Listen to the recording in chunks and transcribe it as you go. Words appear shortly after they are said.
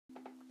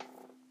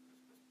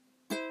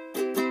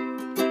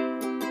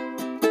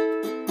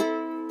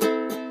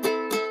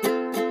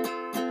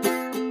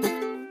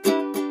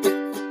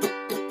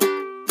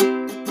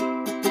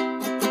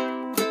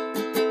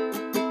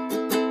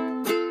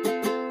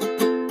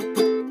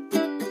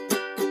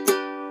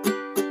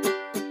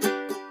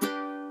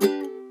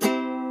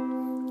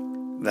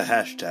the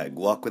hashtag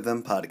Walk With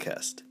Them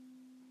podcast.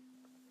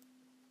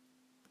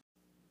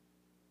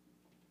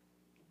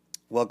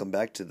 Welcome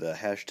back to the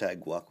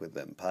hashtag Walk With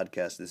Them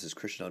podcast. This is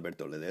Christian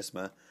Alberto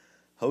Ledesma,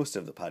 host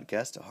of the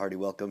podcast. A hearty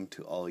welcome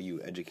to all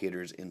you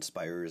educators,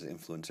 inspirers,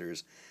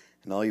 influencers,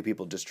 and all you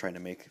people just trying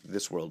to make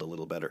this world a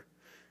little better.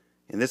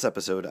 In this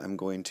episode, I'm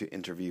going to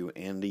interview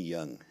Andy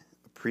Young,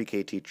 a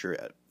pre-K teacher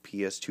at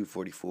PS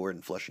 244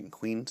 in Flushing,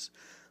 Queens,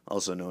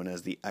 also known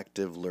as the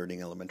Active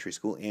Learning Elementary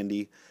School.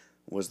 Andy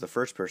was the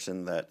first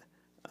person that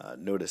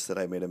noticed that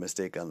I made a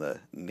mistake on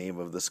the name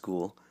of the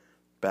school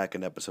back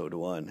in episode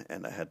 1,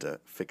 and I had to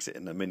fix it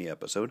in a mini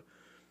episode.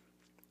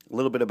 A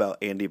little bit about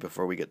Andy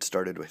before we get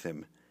started with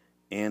him.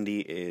 Andy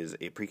is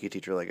a pre-K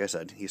teacher, like I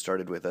said. He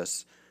started with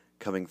us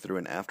coming through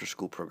an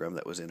after-school program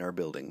that was in our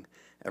building.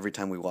 Every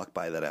time we walked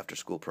by that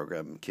after-school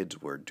program,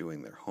 kids were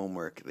doing their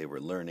homework, they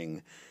were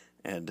learning,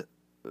 and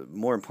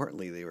more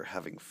importantly, they were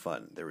having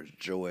fun. There was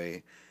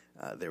joy,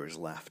 there was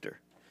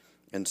laughter.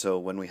 And so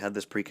when we had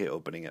this pre-K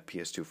opening at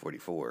PS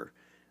 244,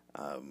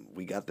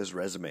 we got this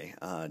resume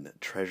on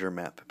treasure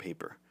map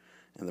paper.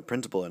 And the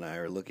principal and I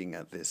are looking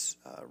at this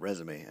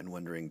resume and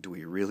wondering, do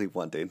we really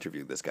want to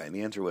interview this guy? And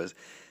the answer was,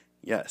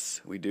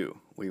 yes, we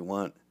do. We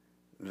want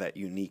that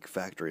unique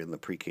factor in the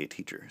pre-K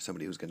teacher,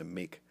 somebody who's going to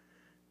make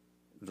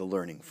the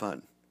learning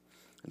fun.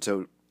 And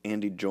so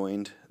Andy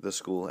joined the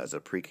school as a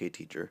pre-K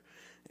teacher,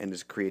 and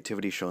his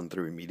creativity shone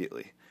through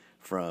immediately,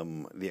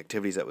 from the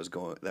activities that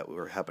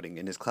were happening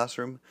in his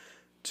classroom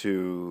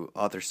to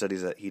author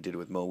studies that he did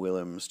with Mo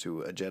Willems,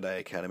 to a Jedi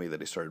Academy that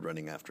he started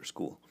running after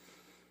school.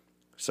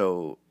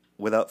 So,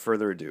 without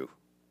further ado,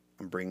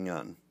 I'm bringing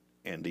on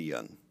Andy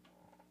Young.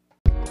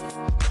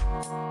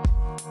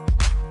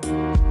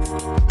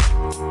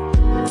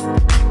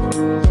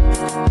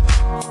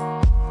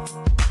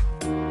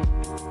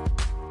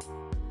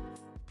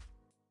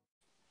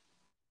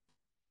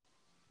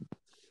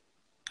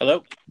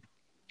 Hello.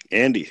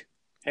 Andy.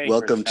 Hey.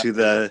 Welcome to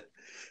the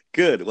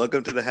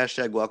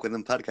hashtag Walk With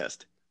Them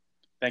podcast.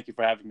 Thank you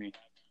for having me.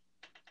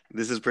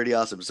 This is pretty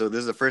awesome. So this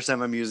is the first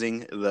time I'm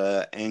using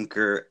the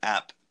Anchor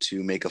app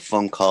to make a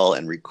phone call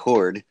and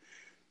record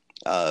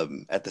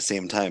at the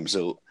same time.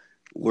 So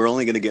we're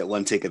only going to get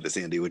one take at this,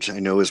 Andy, which I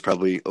know is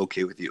probably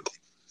okay with you.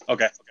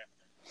 Okay.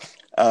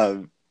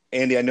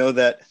 Andy, I know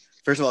that,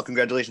 first of all,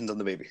 congratulations on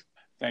the baby.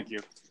 Thank you.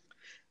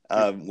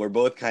 We're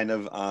both kind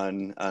of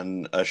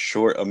on a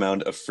short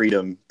amount of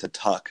freedom to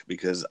talk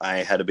because I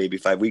had a baby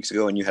 5 weeks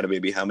ago and you had a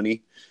baby how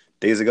many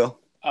days ago?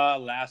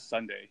 Last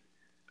Sunday.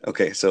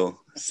 Okay, so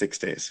 6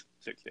 days.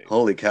 6 days.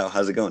 Holy cow,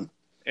 how's it going?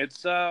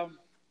 It's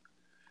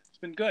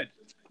been good.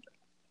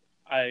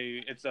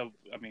 I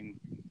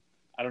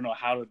don't know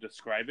how to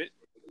describe it.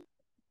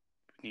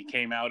 When he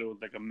came out, it was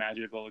like a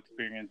magical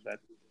experience that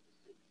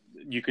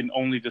you can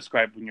only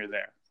describe when you're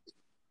there.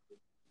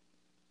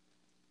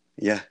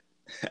 Yeah,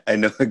 I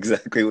know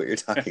exactly what you're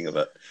talking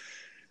about.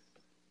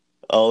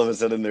 All of a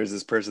sudden, there's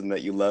this person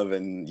that you love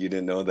and you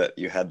didn't know that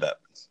you had that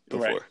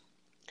before. Right.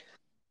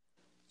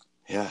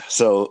 Yeah,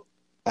 so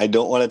I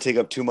don't want to take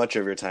up too much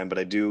of your time, but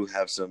I do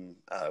have some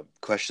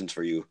questions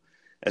for you.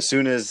 As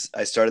soon as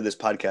I started this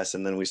podcast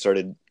and then we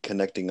started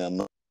connecting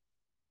online,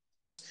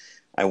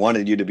 I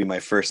wanted you to be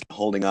my first,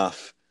 holding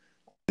off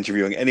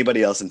interviewing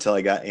anybody else until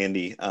I got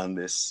Andy on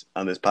this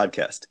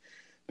podcast.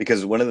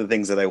 Because one of the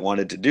things that I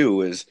wanted to do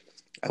was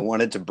I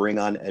wanted to bring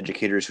on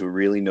educators who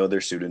really know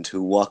their students,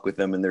 who walk with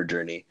them in their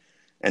journey.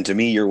 And to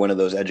me, you're one of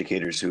those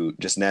educators who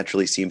just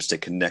naturally seems to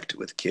connect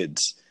with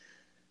kids.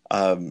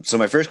 So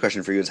my first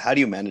question for you is, how do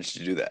you manage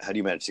to do that? How do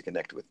you manage to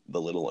connect with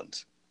the little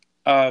ones?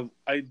 I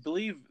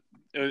believe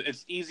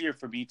it's easier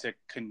for me to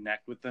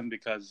connect with them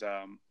because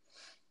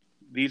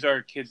these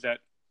are kids that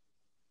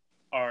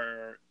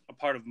are a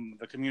part of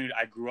the community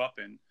I grew up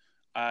in.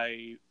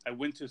 I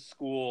went to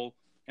school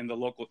in the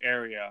local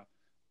area,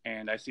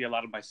 and I see a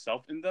lot of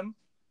myself in them,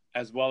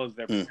 as well as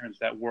their parents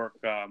that work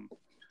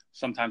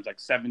sometimes like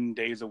 7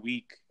 days a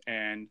week,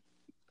 and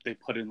they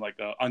put in like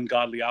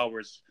ungodly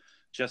hours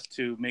just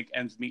to make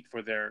ends meet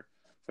for their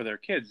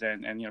kids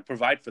and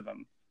provide for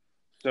them.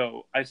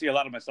 So I see a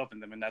lot of myself in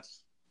them, and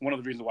that's one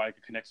of the reasons why I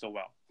could connect so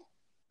well.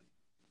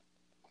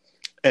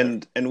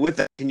 And with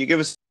that, can you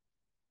give us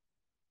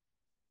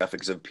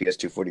demographics of PS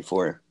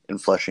 244 in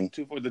Flushing?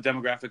 For the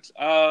demographics,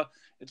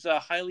 it's a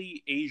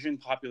highly Asian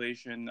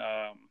population,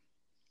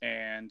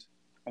 and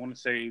I want to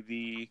say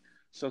the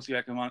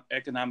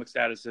socioeconomic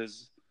status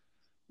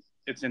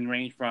it's in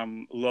range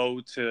from low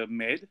to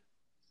mid.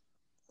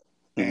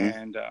 Mm-hmm.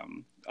 And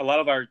a lot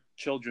of our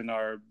children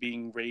are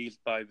being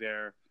raised by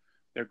their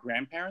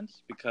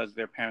grandparents because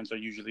their parents are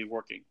usually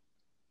working.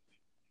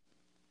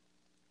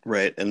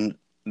 Right. And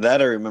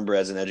that I remember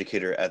as an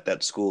educator at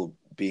that school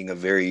being a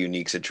very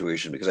unique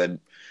situation because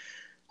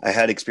I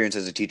had experience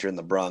as a teacher in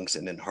the Bronx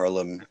and in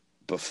Harlem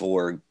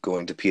before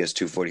going to PS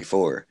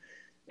 244.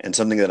 And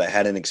something that I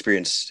hadn't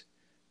experienced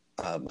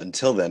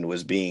until then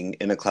was being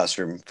in a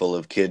classroom full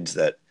of kids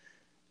that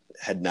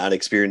had not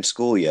experienced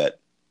school yet,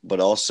 but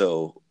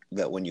also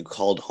that when you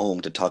called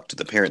home to talk to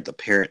the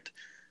parent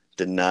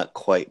did not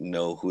quite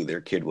know who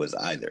their kid was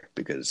either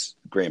because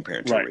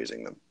grandparents were Right.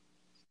 raising them.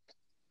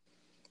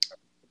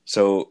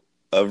 So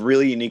a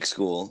really unique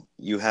school.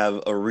 You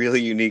have a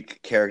really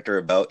unique character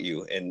about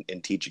you in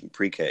teaching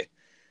pre-K.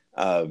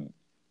 Um,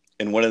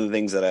 and one of the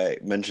things that I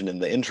mentioned in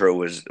the intro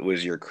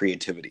was your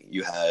creativity.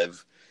 You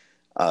have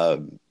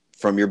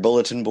from your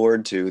bulletin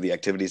board to the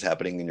activities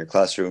happening in your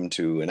classroom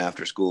to an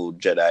after-school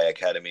Jedi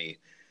Academy.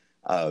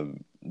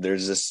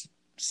 There's just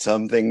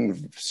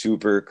something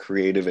super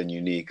creative and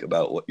unique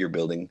about what you're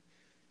building.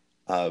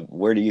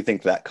 Where do you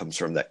think that comes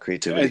from, that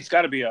creativity? It's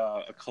got to be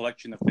a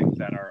collection of things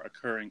that are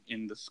occurring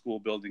in the school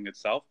building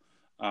itself.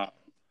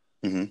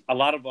 A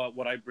lot of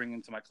what I bring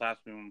into my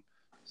classroom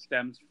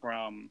stems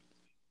from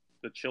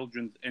the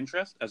children's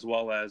interest as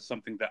well as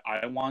something that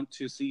I want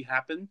to see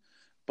happen.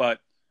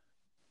 But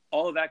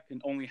all of that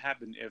can only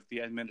happen if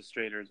the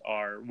administrators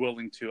are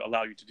willing to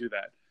allow you to do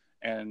that.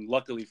 And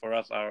luckily for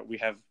us, we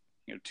have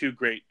two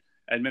great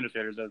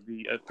administrators, as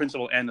the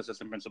principal and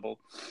assistant principal,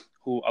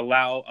 who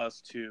allow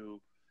us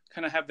to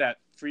kind of have that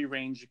free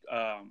range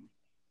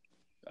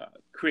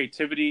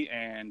creativity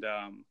and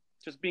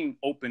just being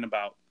open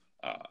about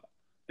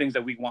things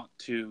that we want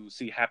to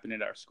see happen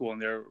in our school.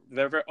 And they're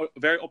very,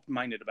 very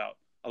open-minded about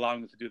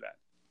allowing us to do that.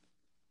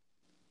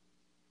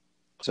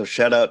 So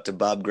shout out to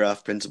Bob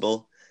Groff,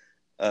 principal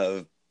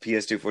of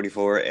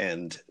PS244,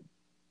 and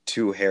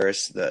to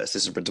Harris, the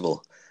assistant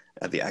principal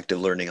at the Active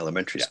Learning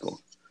Elementary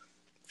School,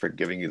 for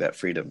giving you that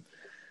freedom.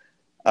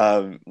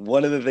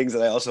 One of the things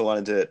that I also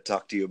wanted to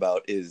talk to you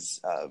about is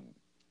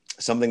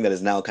something that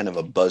is now kind of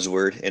a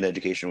buzzword in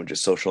education, which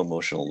is social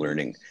emotional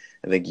learning.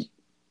 I think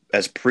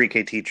as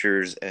pre-K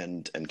teachers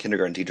and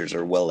kindergarten teachers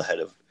are well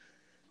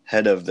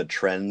ahead of the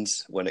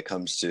trends when it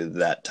comes to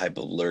that type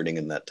of learning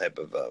and that type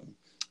of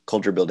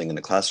culture building in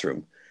the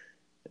classroom.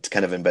 It's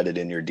kind of embedded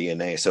in your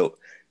DNA. So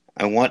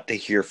I want to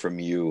hear from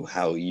you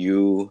how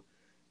you,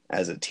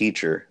 as a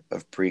teacher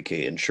of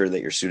pre-K, ensure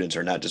that your students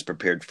are not just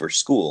prepared for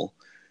school,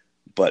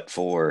 but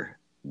for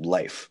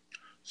life.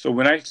 So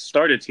when I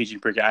started teaching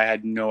pre-K, I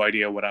had no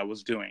idea what I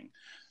was doing.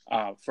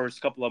 First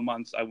couple of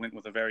months, I went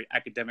with a very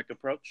academic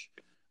approach,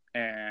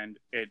 and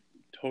it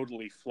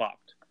totally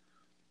flopped.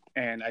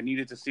 And I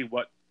needed to see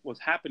what was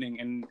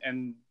happening.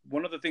 And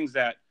one of the things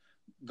that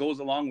goes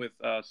along with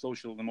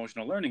social and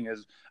emotional learning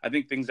is, I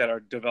think, things that are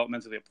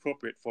developmentally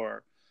appropriate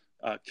for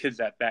kids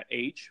at that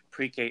age,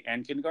 pre-K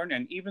and kindergarten,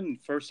 and even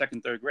first,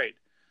 second, third grade.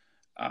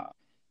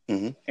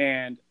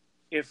 And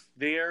if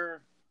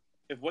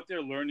what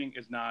they're learning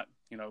is not,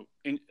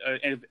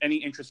 of any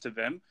interest to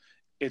them,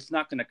 it's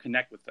not going to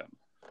connect with them.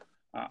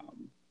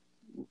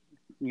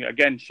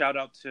 Again, shout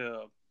out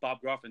to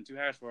Bob Groff and to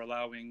Harris for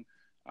allowing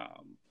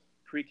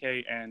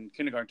pre-K and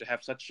kindergarten to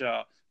have such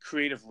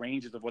creative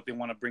ranges of what they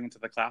want to bring into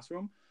the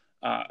classroom.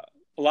 A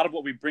lot of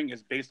what we bring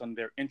is based on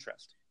their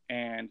interest,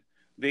 and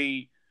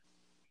they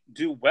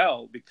do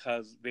well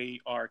because they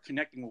are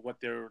connecting with what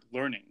they're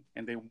learning,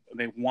 and they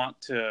want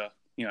to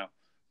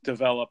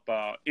develop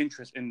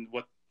interest in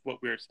what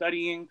we're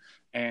studying,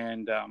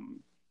 and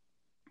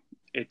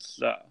it's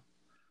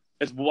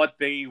what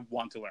they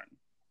want to learn,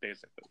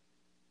 basically.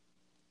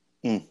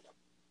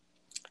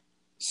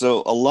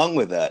 So along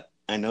with that,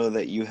 I know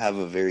that you have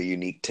a very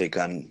unique take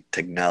on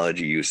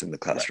technology use in the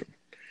classroom.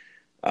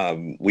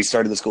 Right. We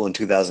started the school in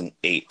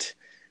 2008,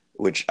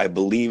 which I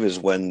believe is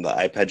when the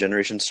iPad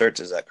generation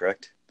starts. Is that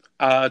correct?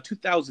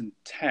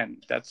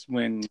 2010. That's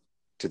when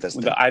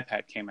the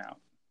iPad came out.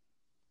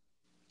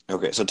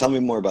 Okay, so tell me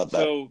more about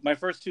that. So my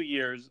first 2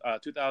 years,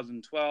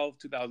 2012,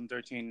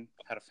 2013,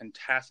 had a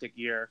fantastic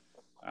year.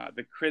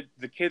 The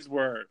kids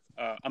were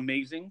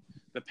amazing.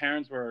 The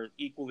parents were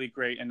equally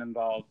great and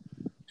involved.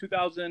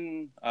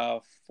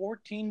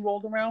 2014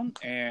 rolled around,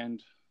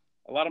 and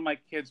a lot of my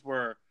kids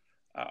were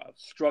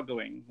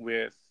struggling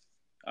with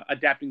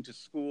adapting to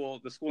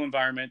the school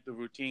environment, the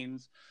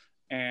routines,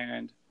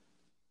 and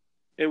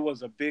it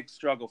was a big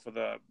struggle for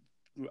the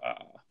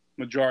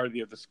majority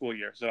of the school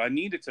year. So I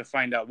needed to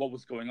find out what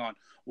was going on,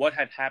 what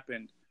had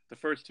happened the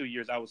first 2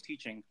 years I was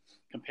teaching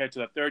compared to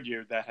the third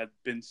year that had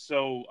been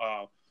so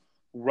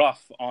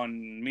rough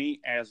on me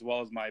as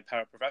well as my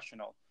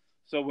paraprofessional.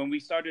 So when we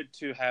started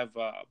to have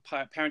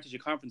parent-teacher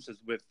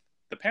conferences with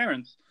the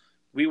parents,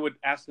 we would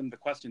ask them the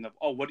question of,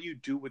 what do you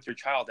do with your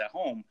child at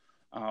home?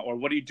 Or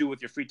what do you do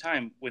with your free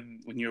time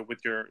when you're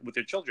with your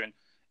children?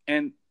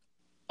 And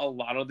a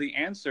lot of the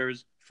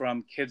answers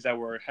from kids that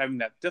were having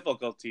that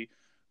difficulty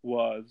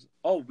was,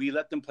 we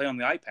let them play on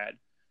the iPad.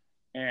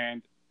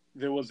 And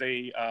there was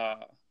it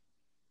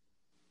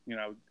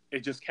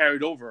just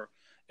carried over.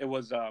 It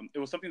was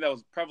something that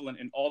was prevalent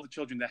in all the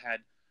children that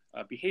had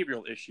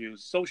behavioral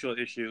issues, social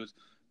issues,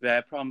 that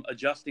had problem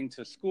adjusting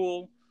to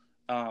school.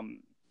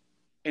 And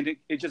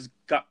it just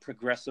got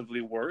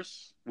progressively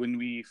worse when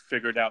we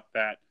figured out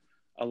that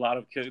a lot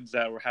of kids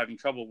that were having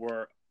trouble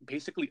were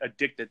basically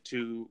addicted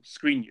to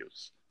screen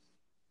use.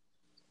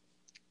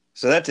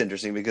 So that's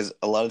interesting, because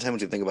a lot of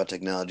times we think about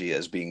technology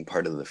as being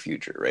part of the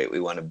future, right? We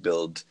want to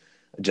build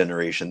a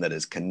generation that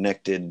is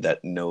connected,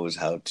 that knows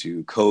how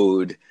to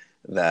code,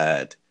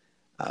 that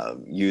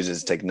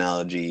uses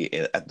technology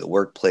at the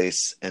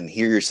workplace, and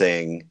here you're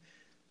saying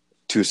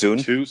too soon?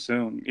 Too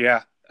soon,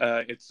 yeah.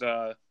 It's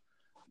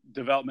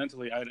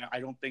developmentally, I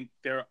don't think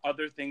there are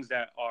other things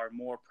that are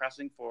more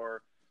pressing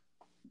for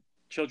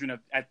children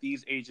at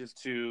these ages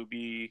to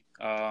be,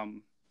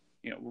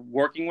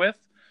 working with.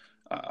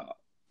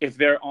 If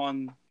they're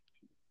on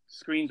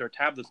screens or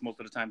tablets most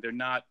of the time, they're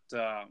not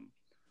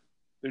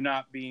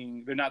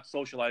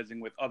socializing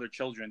with other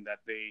children that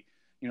they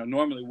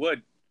normally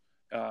would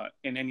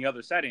in any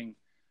other setting.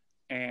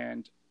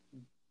 And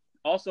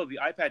also, the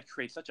iPad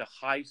creates such a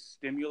high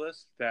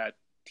stimulus that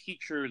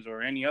teachers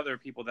or any other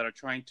people that are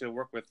trying to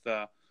work with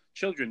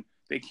children,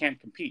 they can't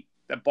compete.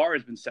 That bar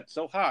has been set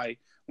so high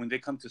when they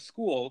come to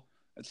school.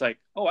 It's like,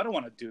 oh, I don't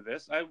want to do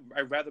this.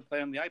 I'd rather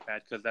play on the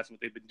iPad because that's what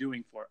they've been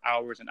doing for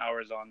hours and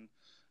hours on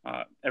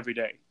every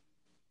day.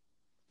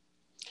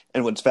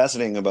 And what's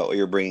fascinating about what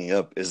you're bringing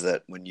up is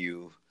that when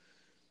you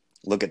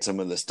look at some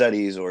of the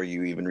studies, or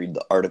you even read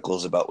the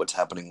articles about what's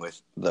happening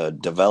with the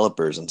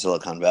developers in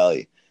Silicon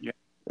Valley, yeah,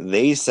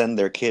 they send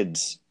their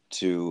kids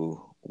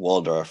to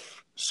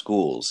Waldorf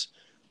schools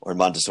or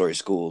Montessori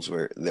schools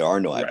where there are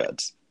no right.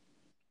 iPads.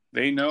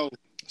 They know.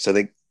 So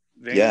they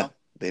know.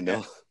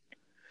 Yeah.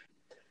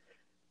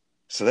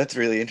 So that's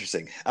really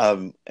interesting.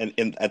 And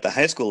at the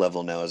high school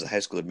level now, as a high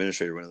school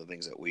administrator, one of the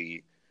things that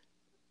we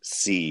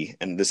see,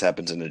 and this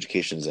happens in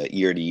education, is that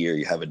year to year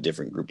you have a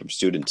different group of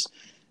students.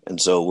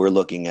 And so we're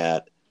looking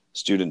at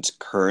students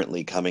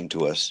currently coming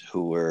to us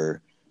who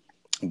were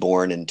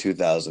born in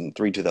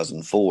 2003,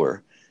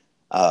 2004,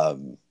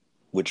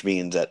 which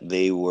means that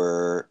they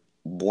were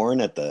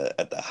born at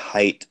the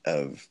height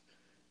of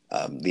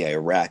the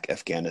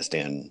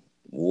Iraq-Afghanistan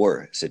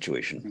war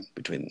situation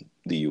between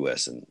the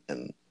U.S.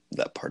 and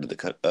that part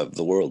of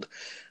the world.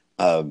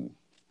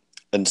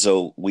 And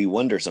so we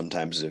wonder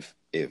sometimes if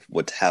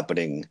what's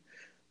happening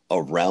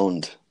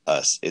around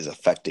us is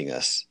affecting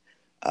us,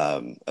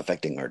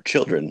 affecting our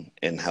children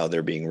and how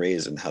they're being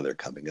raised and how they're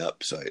coming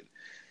up. So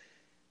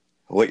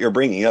what you're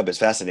bringing up is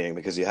fascinating,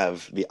 because you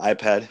have the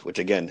iPad, which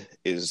again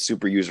is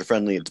super user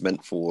friendly. It's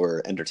meant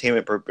for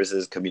entertainment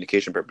purposes,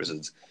 communication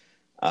purposes.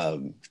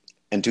 And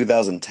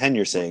 2010,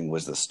 you're saying,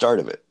 was the start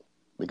of it,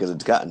 because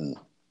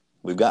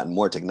we've gotten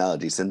more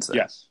technology since then.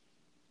 Yes.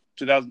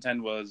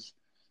 2010 was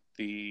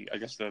the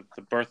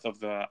birth of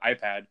the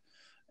iPad,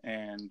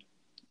 and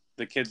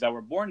the kids that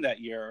were born that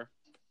year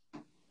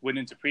went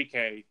into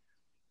pre-K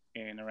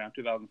in around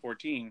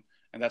 2014,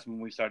 and that's when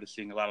we started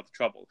seeing a lot of the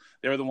trouble.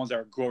 They were the ones that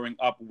are growing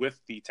up with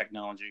the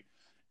technology,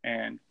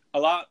 and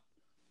I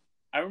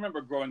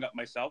remember growing up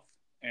myself,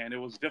 and it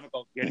was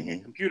difficult getting a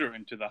computer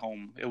into the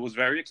home. It was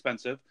very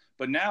expensive,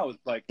 but now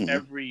it's like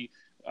every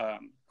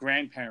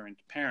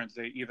parents,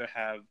 they either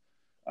have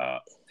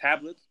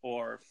tablets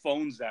or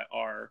phones that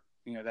are,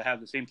 that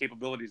have the same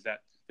capabilities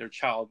that their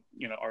child,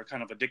 are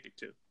kind of addicted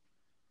to.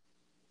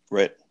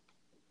 Right.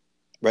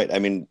 I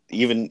mean,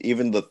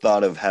 even the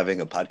thought of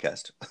having a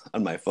podcast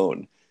on my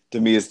phone to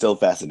me is still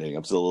fascinating.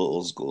 I'm still a little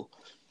old school.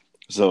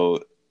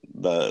 So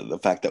the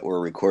fact that we're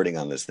recording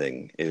on this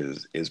thing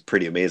is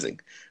pretty amazing.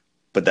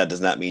 But that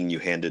does not mean you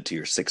hand it to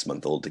your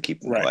 6-month-old to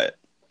keep them quiet.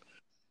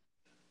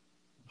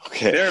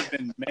 Okay. There have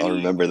been many, I'll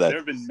remember that. There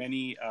have been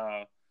many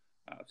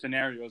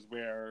scenarios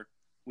where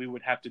we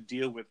would have to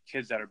deal with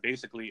kids that are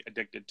basically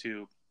addicted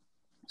to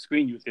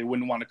screen use. They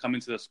wouldn't want to come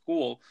into the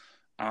school.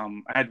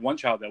 I had one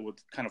child that would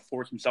kind of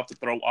force himself to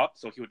throw up,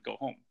 so he would go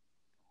home.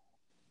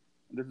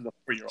 This is a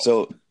 3-year-old.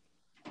 So,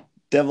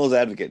 devil's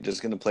advocate,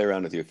 just going to play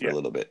around with you for a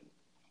little bit.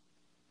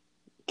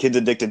 Kids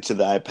addicted to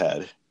the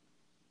iPad.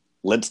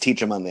 Let's teach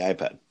them on the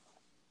iPad.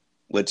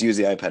 Let's use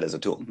the iPad as a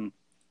tool. Mm-hmm.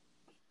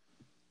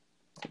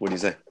 What do you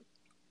say?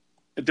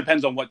 It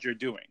depends on what you're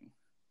doing.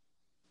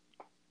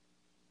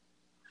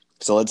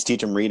 So let's teach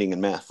them reading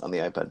and math on the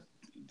iPad.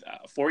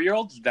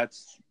 4-year-olds,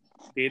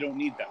 they don't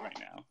need that right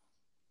now.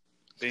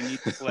 They need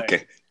to play.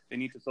 Okay. They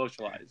need to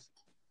socialize.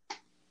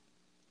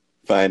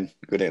 Fine.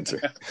 Good answer.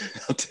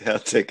 I'll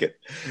take it.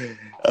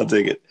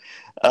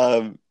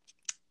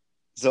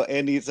 So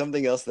Andy,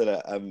 something else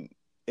that I'm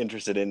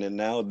interested in, and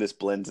now this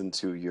blends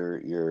into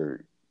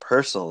your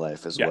personal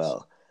life as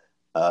well.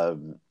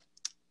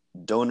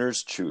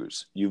 Donors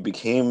Choose. You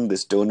became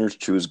this Donors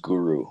Choose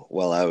guru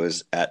while I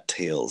was at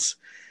Tails.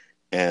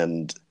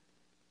 And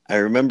I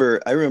remember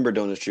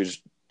Donors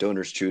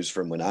Choose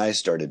from when I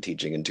started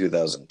teaching in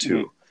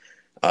 2002.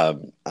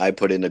 I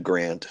put in a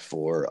grant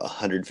for a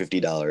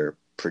 $150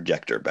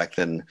 projector. Back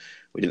then,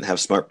 we didn't have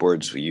smart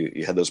boards.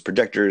 You had those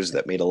projectors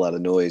that made a lot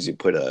of noise. You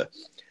put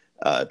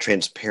a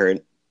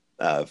transparent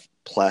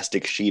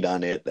plastic sheet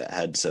on it that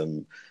had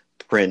some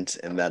print,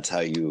 and that's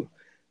how you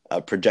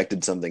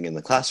projected something in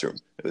the classroom.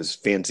 It was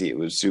fancy. It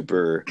was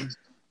super,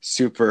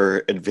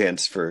 super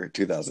advanced for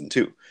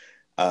 2002.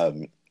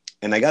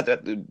 And I got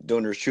that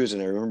Donors Choose,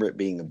 and I remember it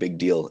being a big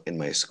deal in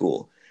my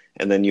school.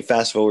 And then you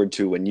fast forward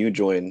to when you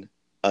join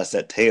us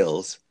at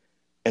Tails,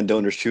 and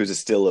Donors Choose is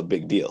still a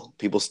big deal.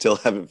 People still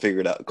haven't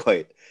figured out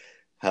quite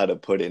how to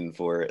put in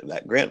for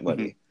that grant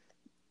money.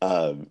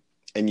 And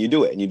you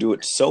do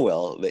it so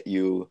well that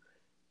you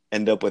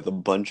end up with a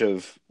bunch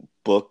of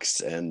books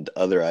and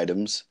other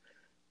items.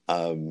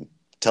 Um,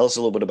 Tell us a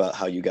little bit about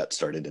how you got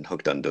started and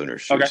hooked on Donor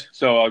Okay, Shoes.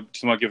 so I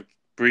just want to give a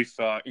brief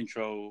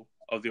intro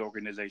of the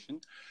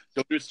organization.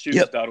 Yep.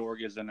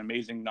 DonorsChoose.org is an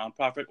amazing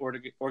nonprofit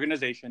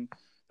organization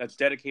that's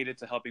dedicated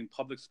to helping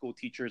public school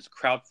teachers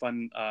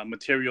crowdfund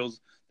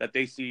materials that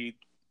they see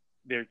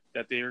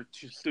that their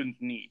students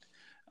need.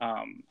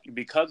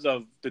 Because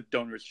of the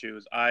Donors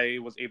Choose, I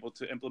was able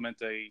to implement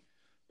a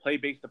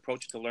play-based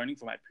approach to learning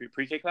for my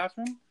pre-K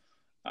classroom.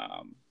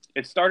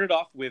 It started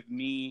off with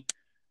me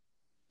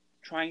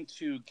trying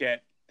to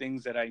get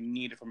things that I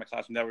needed for my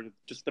classroom that were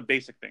just the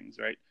basic things,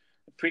 right?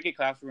 The pre-K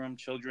classroom,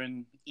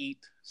 children eat,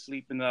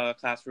 sleep in the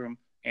classroom,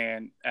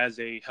 and as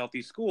a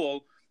healthy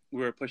school,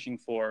 we were pushing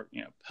for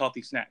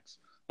healthy snacks.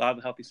 A lot of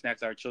the healthy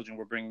snacks our children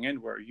were bringing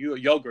in were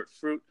yogurt,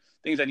 fruit,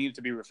 things that needed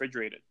to be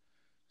refrigerated.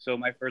 So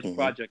my first Mm-hmm.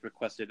 project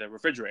requested a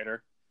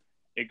refrigerator.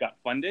 It got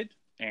funded,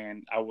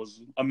 and I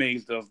was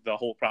amazed of the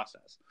whole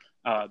process.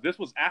 This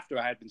was after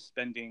I had been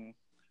spending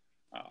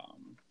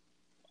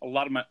a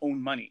lot of my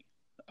own money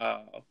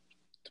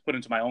to put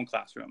into my own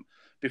classroom.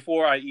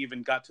 Before I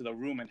even got to the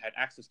room and had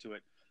access to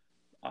it,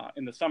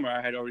 in the summer,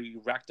 I had already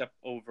racked up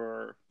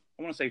over,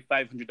 I want to say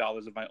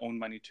 $500 of my own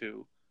money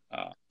to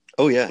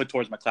Oh yeah, put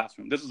towards my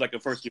classroom. This is like a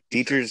first year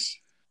teacher.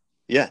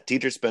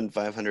 teachers spend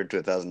 $500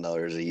 to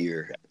 $1,000 a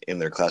year in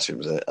their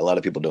classrooms. A lot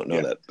of people don't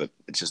know that, but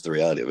it's just the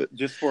reality of it.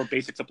 Just for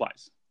basic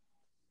supplies.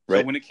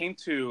 Right. So when it came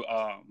to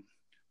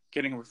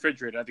getting a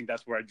refrigerator, I think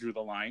that's where I drew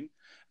the line.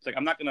 It's like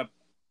I'm not going to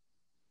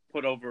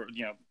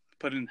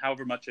put in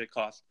however much it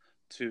costs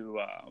to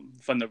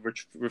fund the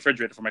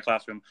refrigerator for my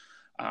classroom.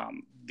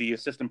 The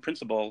assistant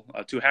principal,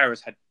 Tu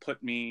Harris,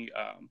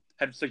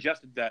 had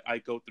suggested that I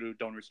go through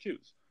Donors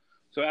Choose.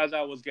 So as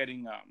I was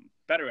getting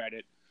better at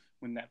it,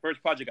 when that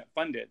first project got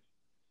funded,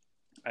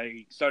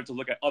 I started to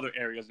look at other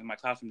areas in my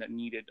classroom that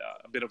needed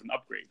a bit of an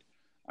upgrade.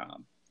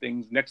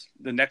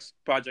 The next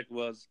project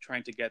was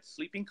trying to get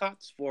sleeping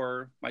cots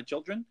for my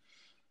children,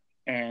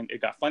 and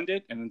it got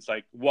funded. And it's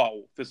like,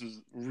 whoa, this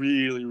is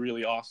really,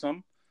 really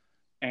awesome.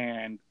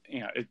 And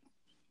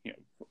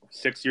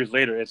 6 years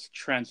later, it's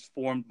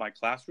transformed my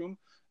classroom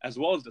as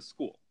well as the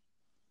school.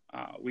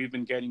 We've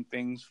been getting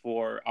things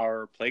for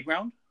our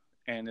playground,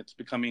 and it's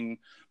becoming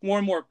more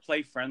and more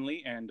play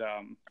friendly and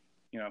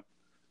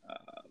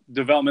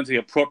developmentally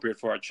appropriate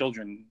for our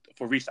children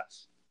for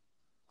recess.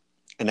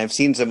 And I've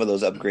seen some of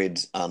those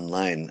upgrades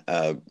online.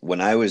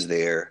 When I was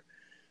there,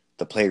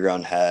 the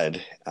playground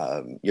had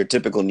your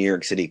typical New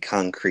York City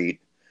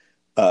concrete,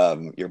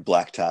 your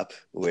blacktop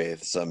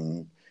with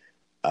some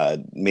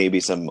maybe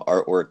some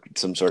artwork,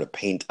 some sort of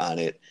paint on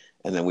it,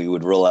 and then we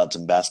would roll out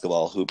some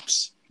basketball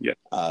hoops. Yeah.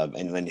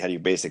 And then you had your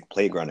basic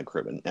playground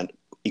equipment.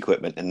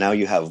 And now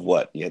you have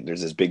what?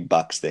 There's this big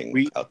box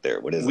thing out there.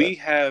 What is we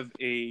that? have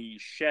a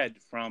shed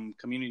from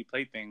Community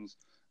Playthings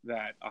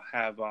that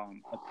have a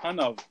ton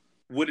of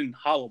wooden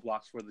hollow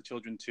blocks for the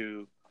children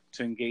to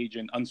engage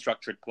in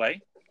unstructured play,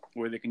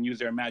 where they can use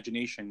their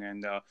imagination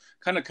and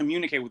kind of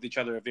communicate with each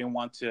other if they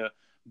want to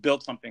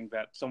build something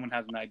that someone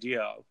has an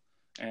idea of.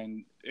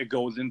 And it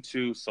goes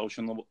into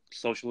social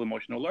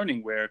emotional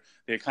learning, where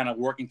they're kind of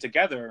working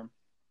together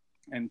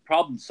and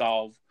problem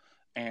solve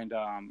and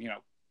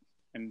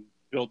and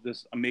build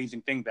this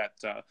amazing thing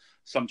that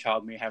some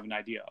child may have an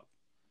idea of.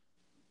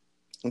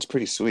 That's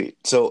pretty sweet.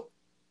 So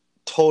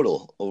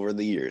total over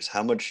the years,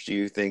 how much do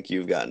you think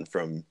you've gotten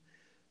from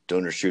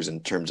Donors Choose in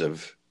terms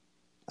of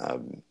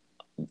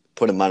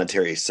put a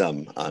monetary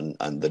sum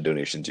on the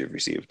donations you've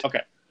received?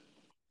 Okay.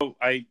 So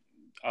I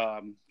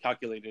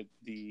calculated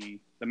the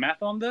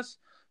math on this.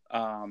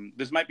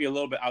 This might be a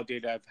little bit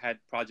outdated. I've had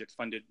projects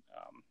funded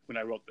when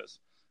I wrote this.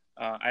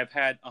 I've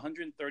had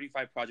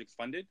 135 projects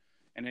funded,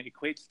 and it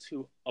equates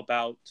to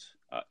about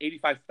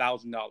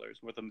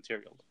 $85,000 worth of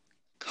materials.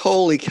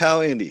 Holy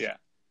cow, Andy. Yeah.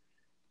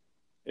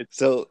 It's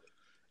so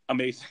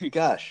amazing.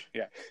 Gosh.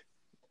 Yeah.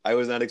 I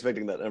was not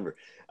expecting that number.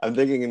 I'm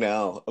thinking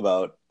now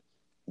about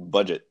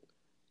budget.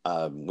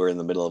 We're in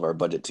the middle of our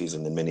budget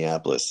season in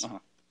Minneapolis,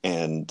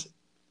 and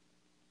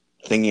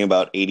thinking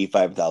about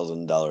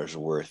 $85,000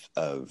 worth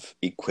of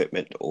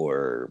equipment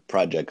or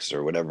projects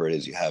or whatever it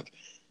is you have,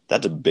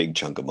 that's a big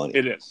chunk of money.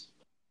 It is.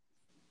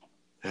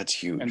 That's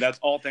huge. And that's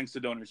all thanks to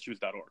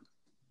DonorsChoose.org.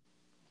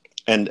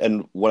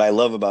 And what I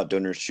love about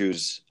Donors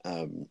Choose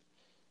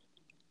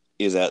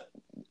is that,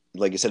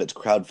 like you said, it's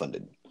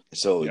crowdfunded.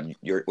 So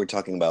we're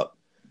talking about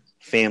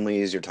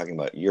families, you're talking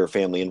about your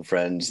family and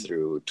friends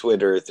through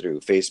Twitter, through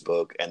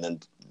Facebook, and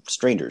then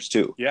strangers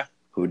too. Yeah.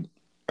 Who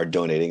are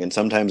donating. And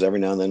sometimes every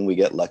now and then we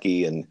get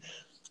lucky and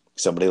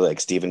somebody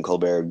like Stephen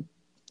Colbert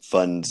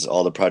funds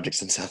all the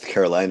projects in South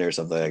Carolina or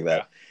something like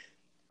that.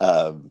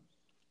 Yeah.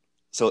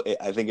 So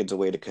I think it's a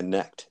way to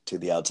connect to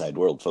the outside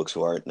world, folks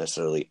who aren't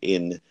necessarily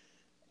in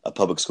a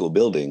public school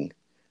building.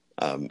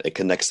 It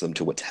connects them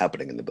to what's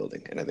happening in the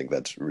building, and I think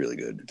that's really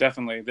good.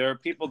 Definitely. There are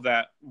people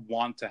that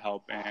want to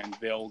help, and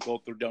they'll go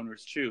through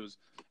Donors Choose,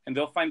 and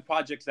they'll find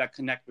projects that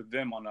connect with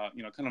them on a,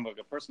 kind of like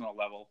a personal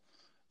level,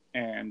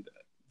 and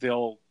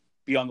they'll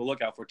be on the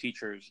lookout for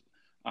teachers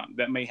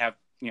that may have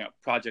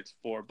projects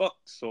for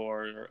books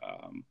or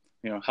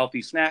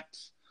healthy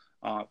snacks,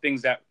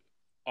 things that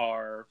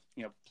are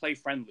play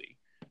friendly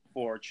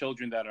for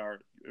children that are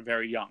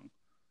very young.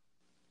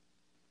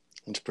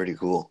 It's pretty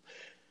cool.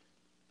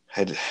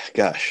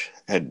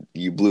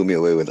 You blew me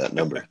away with that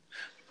number.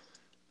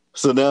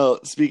 So now,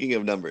 speaking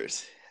of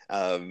numbers,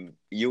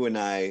 you and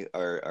I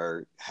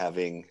are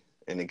having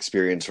an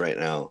experience right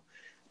now,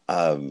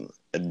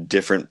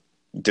 different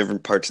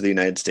parts of the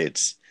United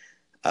States.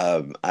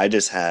 I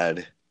just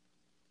had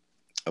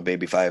a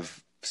baby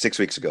 6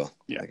 weeks ago,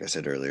 like I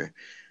said earlier,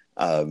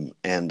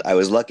 and I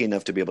was lucky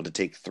enough to be able to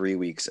take 3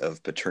 weeks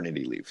of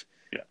paternity leave.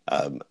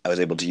 Yeah. I was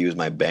able to use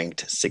my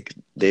banked sick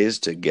days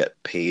to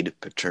get paid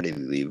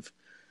paternity leave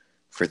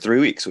for 3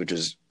 weeks, which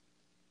is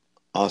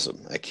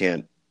awesome. I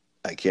can't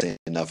say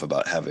enough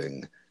about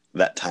having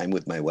that time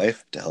with my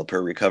wife to help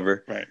her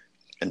recover, right,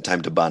 and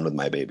time to bond with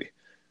my baby.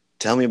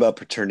 Tell me about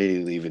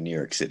paternity leave in New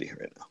York City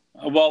right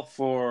now. Well,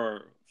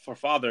 for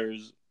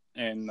fathers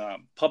in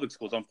public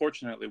schools,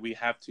 unfortunately, we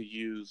have to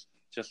use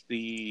just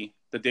the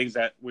days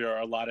that we are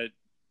allotted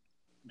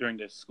during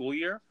the school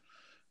year.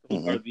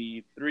 Those are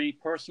the 3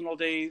 personal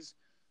days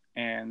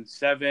and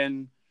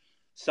 7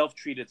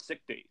 self-treated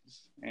sick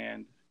days.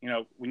 And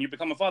when you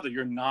become a father,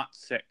 you're not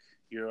sick.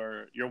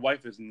 Your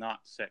wife is not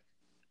sick,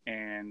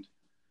 and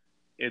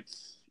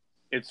it's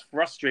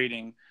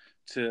frustrating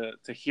to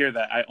hear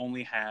that I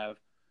only have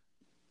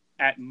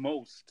at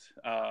most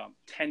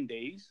 10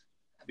 days,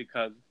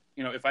 because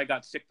if I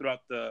got sick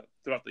throughout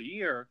the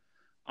year,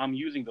 I'm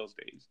using those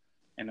days.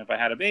 And if I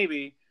had a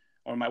baby,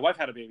 or my wife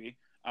had a baby,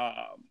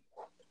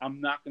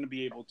 I'm not going to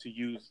be able to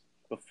use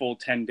the full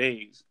 10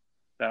 days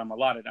that I'm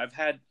allotted. I've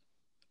had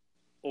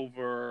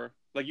over,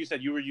 like you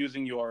said, you were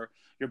using your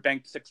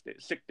banked sick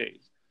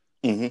days.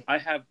 Mm-hmm. I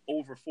have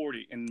over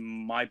 40 in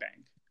my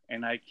bank,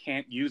 and I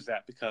can't use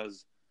that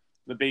because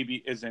the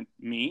baby isn't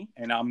me,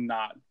 and I'm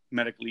not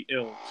medically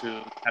ill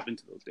to tap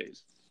into those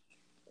days.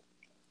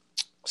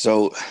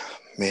 So,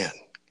 man,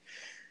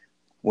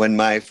 when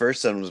my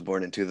first son was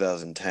born in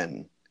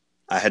 2010,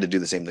 I had to do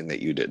the same thing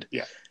that you did.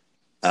 Yeah.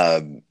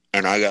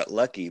 And I got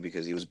lucky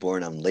because he was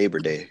born on Labor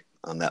Day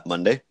on that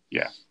Monday.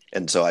 Yeah.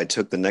 And so I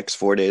took the next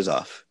 4 days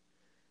off.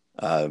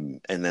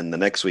 And then the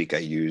next week I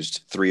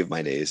used 3 of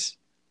my days.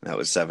 That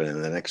was 7.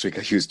 And the next week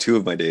I used 2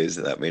 of my days.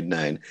 That made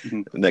 9.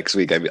 Mm-hmm. The next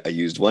week I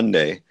used 1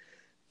 day.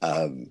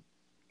 And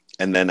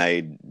then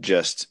I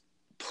just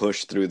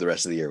pushed through the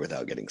rest of the year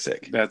without getting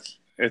sick.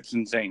 It's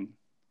insane.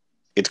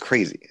 It's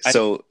crazy.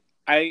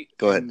 I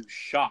go ahead. am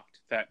shocked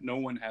that no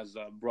one has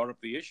brought up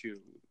the issue.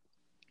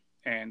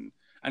 And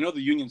I know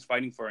the union's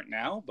fighting for it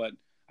now, but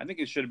I think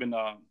it should have been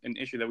an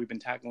issue that we've been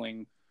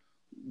tackling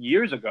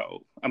years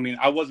ago. I mean,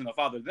 I wasn't a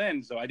father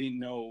then, so I didn't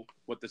know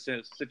what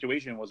the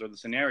situation was or the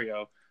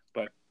scenario.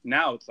 But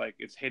now it's like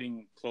it's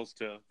hitting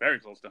very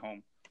close to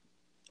home.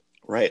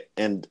 Right.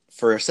 And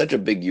for such a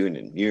big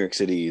union, New York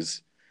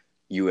City's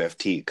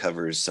UFT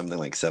covers something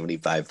like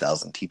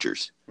 75,000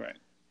 teachers. Right.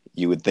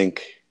 You would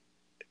think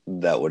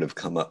that would have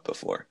come up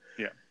before.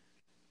 Yeah.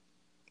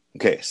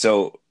 Okay,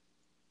 so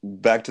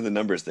back to the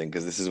numbers thing,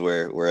 because this is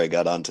where I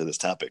got onto this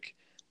topic.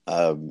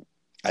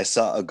 I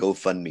saw a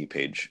GoFundMe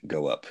page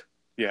go up.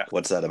 Yeah.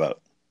 What's that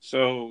about?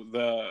 So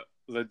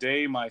the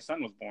day my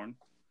son was born,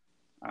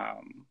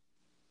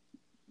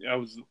 I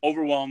was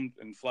overwhelmed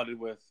and flooded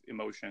with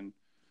emotion.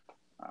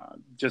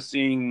 Just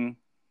seeing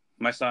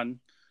my son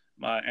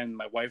and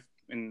my wife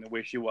in the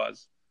way she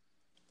was.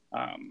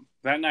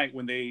 That night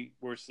when they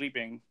were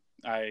sleeping,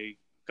 I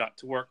got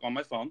to work on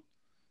my phone.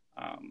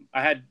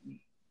 I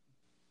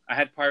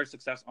had prior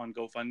success on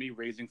GoFundMe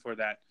raising for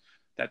that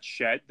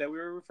shed that we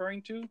were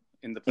referring to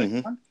in the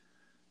playground.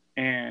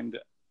 Mm-hmm. And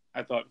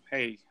I thought,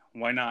 hey,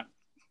 why not?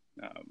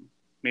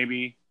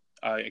 Maybe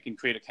I can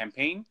create a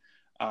campaign.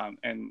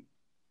 And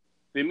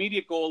the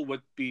immediate goal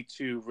would be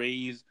to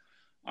raise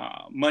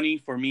money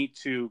for me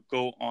to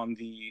go on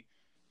the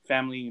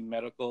Family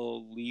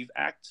Medical Leave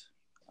Act.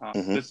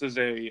 Mm-hmm. This is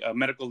a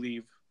medical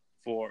leave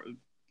for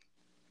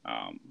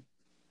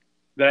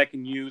that I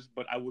can use,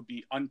 but I would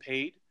be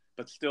unpaid,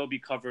 but still be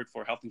covered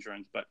for health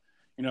insurance. But,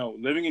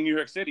 living in New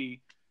York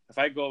City, if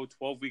I go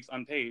 12 weeks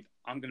unpaid,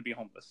 I'm going to be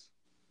homeless.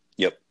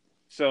 Yep.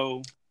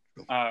 So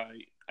I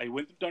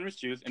went to Donor's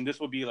Choose, and this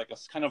will be like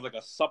kind of like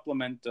a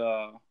supplement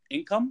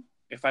income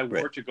if I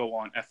were to go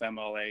on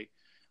FMLA,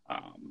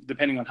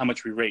 depending on how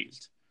much we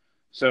raised.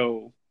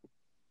 So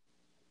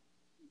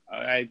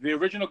the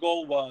original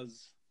goal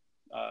was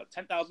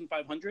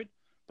 $10,500,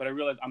 but I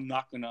realized I'm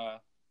not going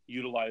to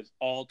utilize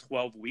all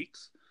 12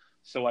 weeks.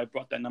 So I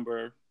brought that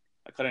number,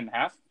 I cut it in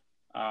half,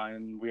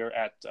 and we're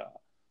at,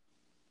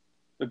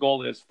 the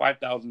goal is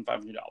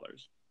 $5,500.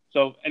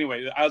 So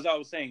anyway, as I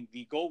was saying,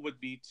 the goal would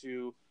be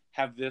to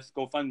have this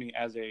GoFundMe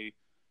as a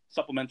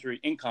supplementary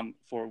income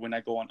for when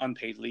I go on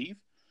unpaid leave.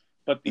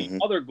 But the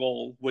other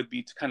goal would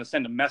be to kind of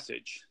send a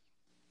message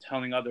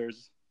telling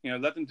others,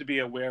 let them to be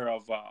aware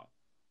of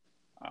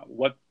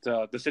what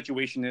the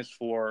situation is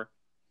for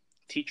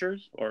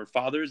teachers or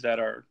fathers that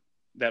are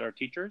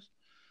teachers,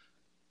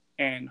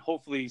 and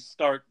hopefully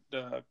start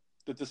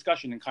the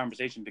discussion and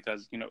conversation,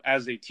 because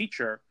as a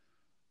teacher,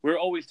 we're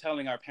always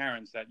telling our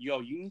parents that you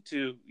need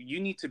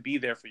to be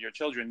there for your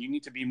children. You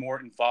need to be more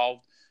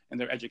involved in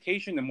their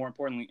education and, more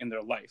importantly, in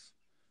their life.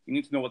 You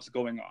need to know what's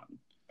going on.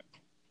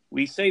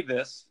 We say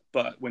this,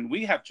 but when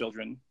we have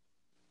children,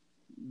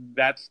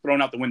 that's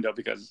thrown out the window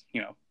because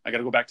I got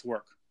to go back to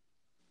work.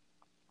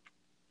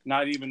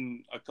 Not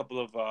even a couple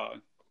of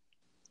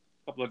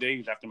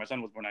days after my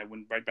son was born, I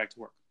went right back to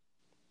work.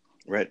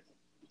 Right.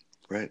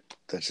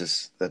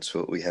 That's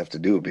what we have to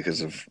do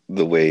because of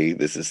the way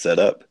this is set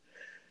up.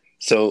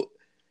 So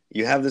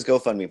you have this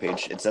GoFundMe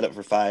page. It's set up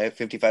for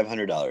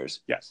 $5,500.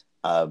 Yes.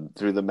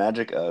 Through the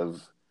magic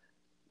of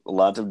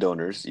lots of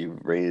donors,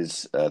 you've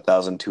raised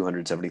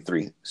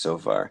 1,273 so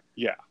far.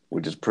 Yeah.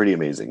 Which is pretty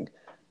amazing.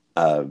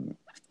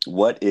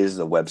 What is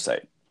the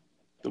website?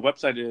 The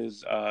website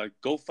is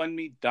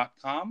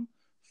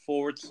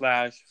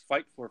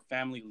GoFundMe.com/Fight for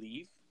Family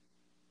Leave.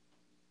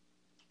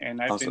 And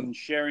I've been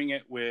sharing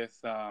it with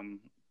on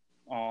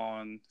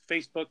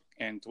Facebook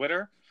and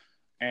Twitter.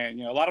 And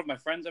a lot of my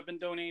friends have been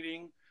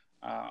donating.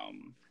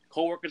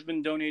 Coworkers have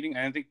been donating.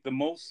 And I think the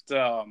most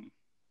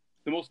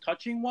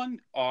touching one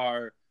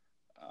are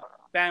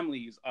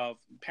families of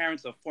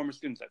parents of former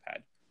students I've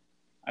had.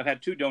 I've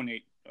had 2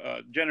 donate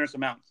generous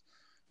amounts,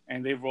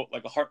 and they wrote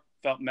like a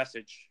heartfelt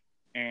message.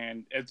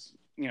 And it's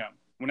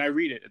when I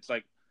read it, it's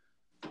like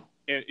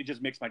it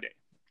just makes my day.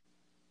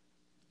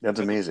 That's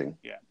amazing.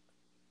 Yeah.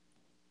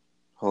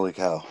 Holy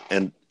cow.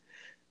 And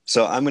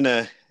so I'm going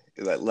to,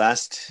 the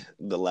last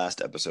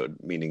episode,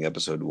 meaning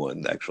episode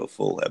 1, the actual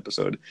full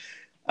episode,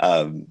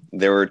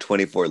 there were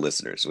 24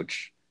 listeners,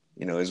 which,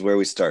 is where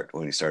we start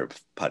when we start a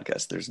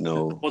podcast. There's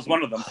no... I was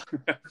one of them.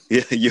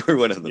 Yeah, you were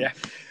one of them. Yeah.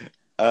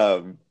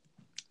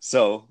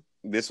 So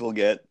this will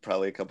get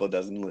probably a couple of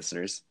dozen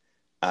listeners.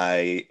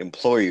 I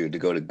implore you to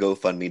go to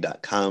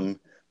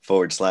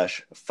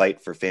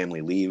GoFundMe.com/Fight for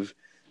Family Leave.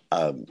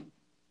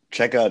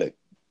 Check out a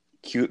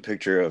cute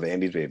picture of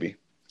Andy's baby.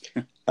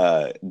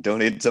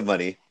 Donate some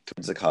money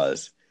towards the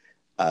cause.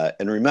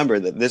 And remember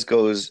that this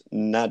goes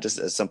not just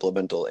as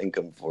supplemental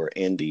income for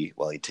Andy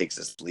while he takes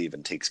his leave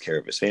and takes care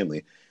of his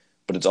family,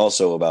 but it's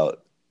also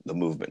about the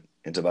movement.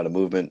 It's about a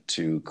movement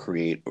to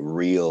create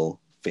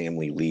real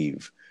family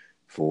leave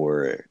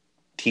for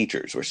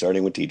teachers. We're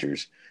starting with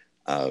teachers,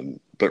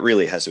 but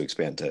really has to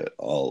expand to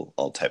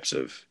all types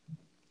of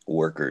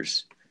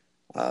workers,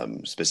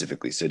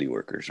 specifically city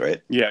workers,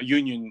 right? Yeah,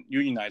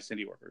 unionized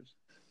city workers.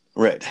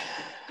 Right.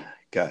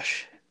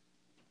 Gosh.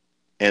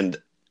 And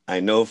I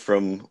know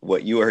from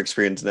what you are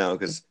experiencing now,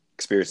 because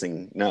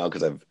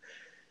I've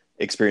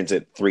experienced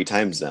it 3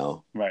 times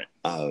now. Right.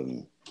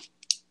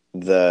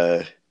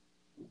 The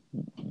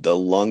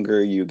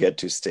longer you get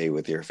to stay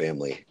with your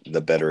family,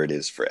 the better it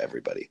is for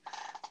everybody.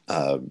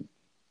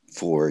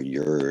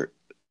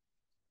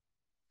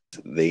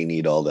 They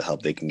need all the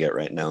help they can get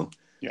right now.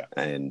 Yeah.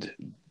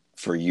 And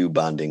for you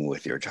bonding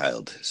with your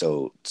child.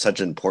 So such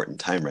an important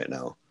time right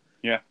now.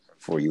 Yeah.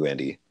 For you,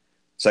 Andy.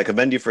 So I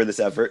commend you for this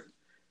effort.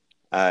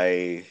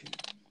 I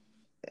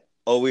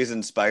always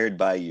inspired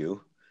by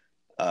you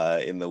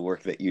in the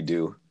work that you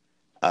do.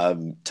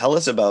 Tell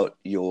us about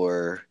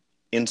your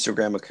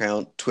Instagram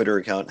account, Twitter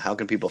account. How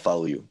can people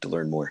follow you to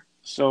learn more?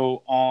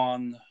 So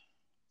on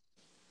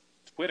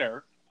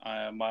Twitter,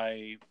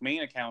 my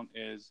main account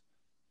is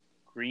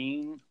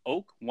Green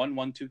Oak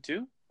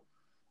 1122.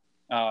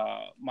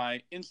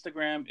 My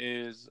Instagram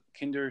is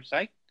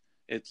Kindersicht.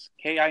 It's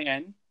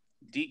KINDERSICHT.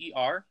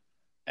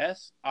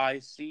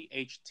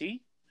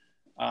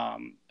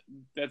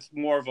 That's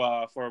more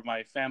of for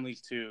my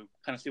families to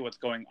kind of see what's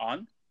going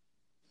on,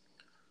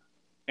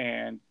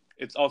 and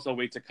it's also a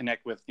way to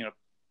connect with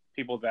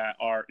people that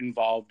are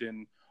involved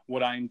in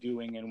what I'm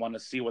doing and want to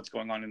see what's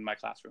going on in my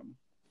classroom.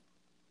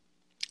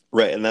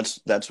 Right, and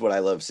that's what I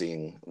love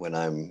seeing when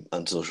I'm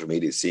on social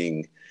media,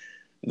 seeing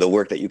the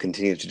work that you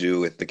continue to do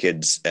with the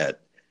kids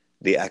at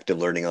the Active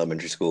Learning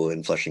Elementary School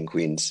in Flushing,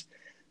 Queens.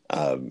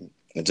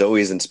 It's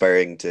always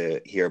inspiring to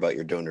hear about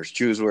your Donors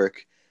Choose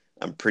work.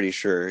 I'm pretty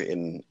sure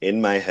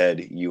in my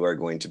head you are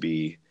going to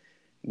be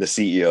the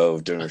CEO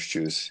of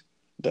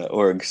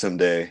DonorsChoose.org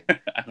someday.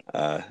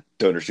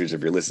 Donors Choose,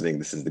 if you're listening,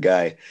 this is the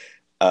guy.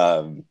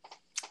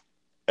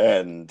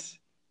 And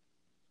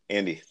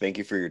Andy, thank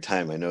you for your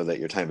time. I know that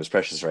your time is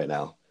precious right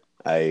now.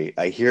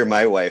 I hear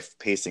my wife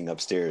pacing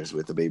upstairs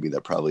with a baby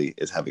that probably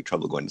is having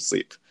trouble going to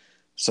sleep.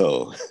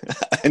 So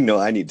I know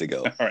I need to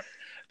go. All right.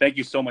 Thank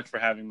you so much for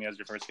having me as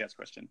your first guest,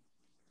 Christian.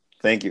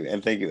 Thank you.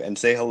 And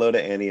say hello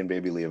to Annie and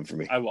baby Liam for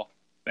me. I will.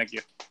 Thank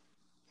you.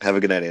 Have a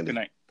good night, Andy. Good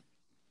night.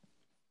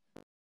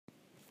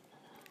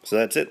 So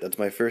that's it. That's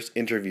my first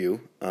interview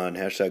on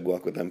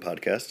 #WalkWithThem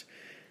podcast.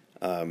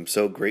 I'm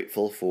so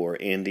grateful for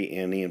Andy,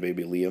 Annie, and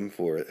baby Liam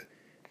for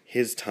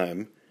his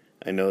time.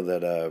 I know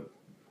that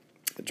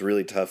it's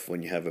really tough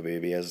when you have a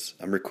baby, as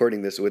I'm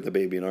recording this with a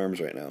baby in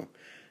arms right now.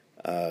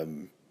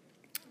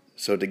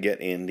 So to get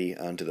Andy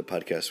onto the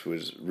podcast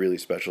was really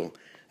special.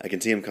 I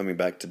can see him coming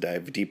back to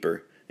dive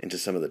deeper into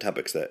some of the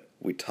topics that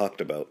we talked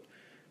about,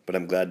 but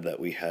I'm glad that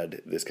we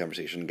had this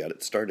conversation and got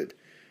it started.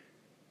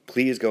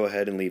 Please go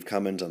ahead and leave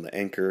comments on the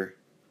Anchor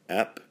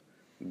app.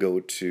 Go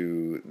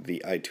to the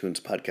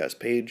iTunes podcast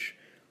page,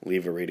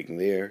 leave a rating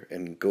there,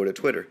 and go to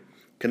Twitter.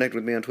 Connect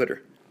with me on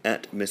Twitter,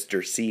 at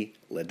Mr. C.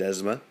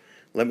 Ledesma.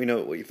 Let me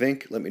know what you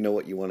think. Let me know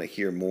what you want to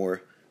hear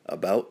more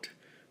about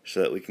so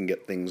that we can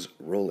get things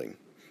rolling.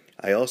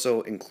 I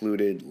also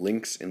included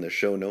links in the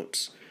show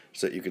notes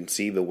so that you can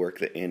see the work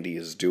that Andy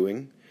is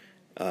doing,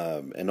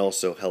 and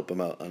also help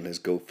him out on his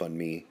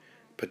GoFundMe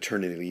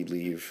paternity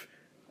leave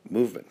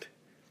movement.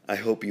 I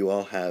hope you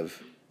all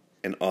have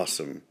an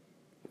awesome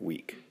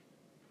week.